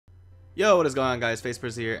Yo, what is going on, guys? FaZe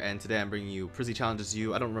Pryzee here, and today I'm bringing you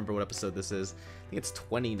PryzeeChallengesYou. I don't remember what episode this is. I think it's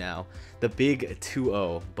 20 now. The big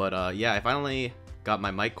 2-0. But yeah, I finally got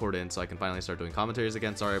my mic cord in, so I can finally start doing commentaries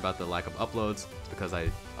again. Sorry about the lack of uploads. It's because I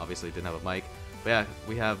obviously didn't have a mic. But yeah,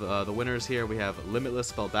 we have the winners here. We have Limitless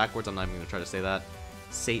spelled backwards. I'm not even going to try to say that.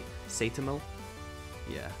 sseitimiL.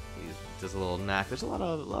 Yeah, he's just a little knack. There's a lot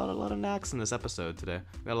of knacks in this episode today.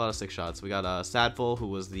 We got a lot of 6 shots. We got sadfull, who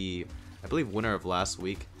was the, I believe, winner of last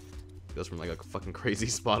week. Goes from like a fucking crazy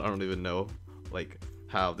spot. I don't even know like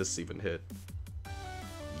how this even hit.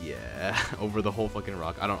 Yeah, over the whole fucking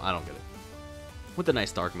rock. I don't get it. With the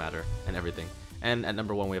nice dark matter and everything. And at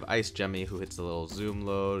number 1 we have Ice Jemmy, who hits the little zoom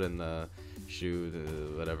load and the shoot,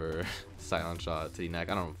 whatever, silent shot to the neck.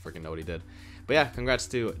 I don't freaking know what he did. But yeah, congrats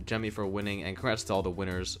to Jemmy for winning, and congrats to all the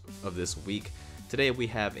winners of this week. Today we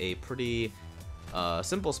have a pretty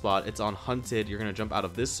simple spot. It's on Hunted. You're gonna jump out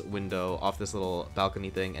of this window off this little balcony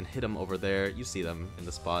thing and hit them over there. You see them in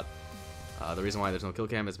the spot. The reason why there's no kill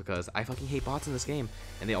cam is because I fucking hate bots in this game,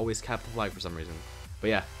 and they always cap the flag for some reason. But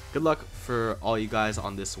yeah, good luck for all you guys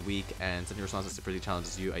on this week, and send your responses to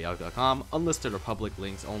PryzeeChallengesYou@yahoo.com. Unlisted or public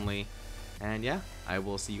links only. And yeah, I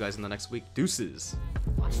will see you guys in the next week. Deuces.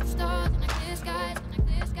 Watch the stars, like this guys.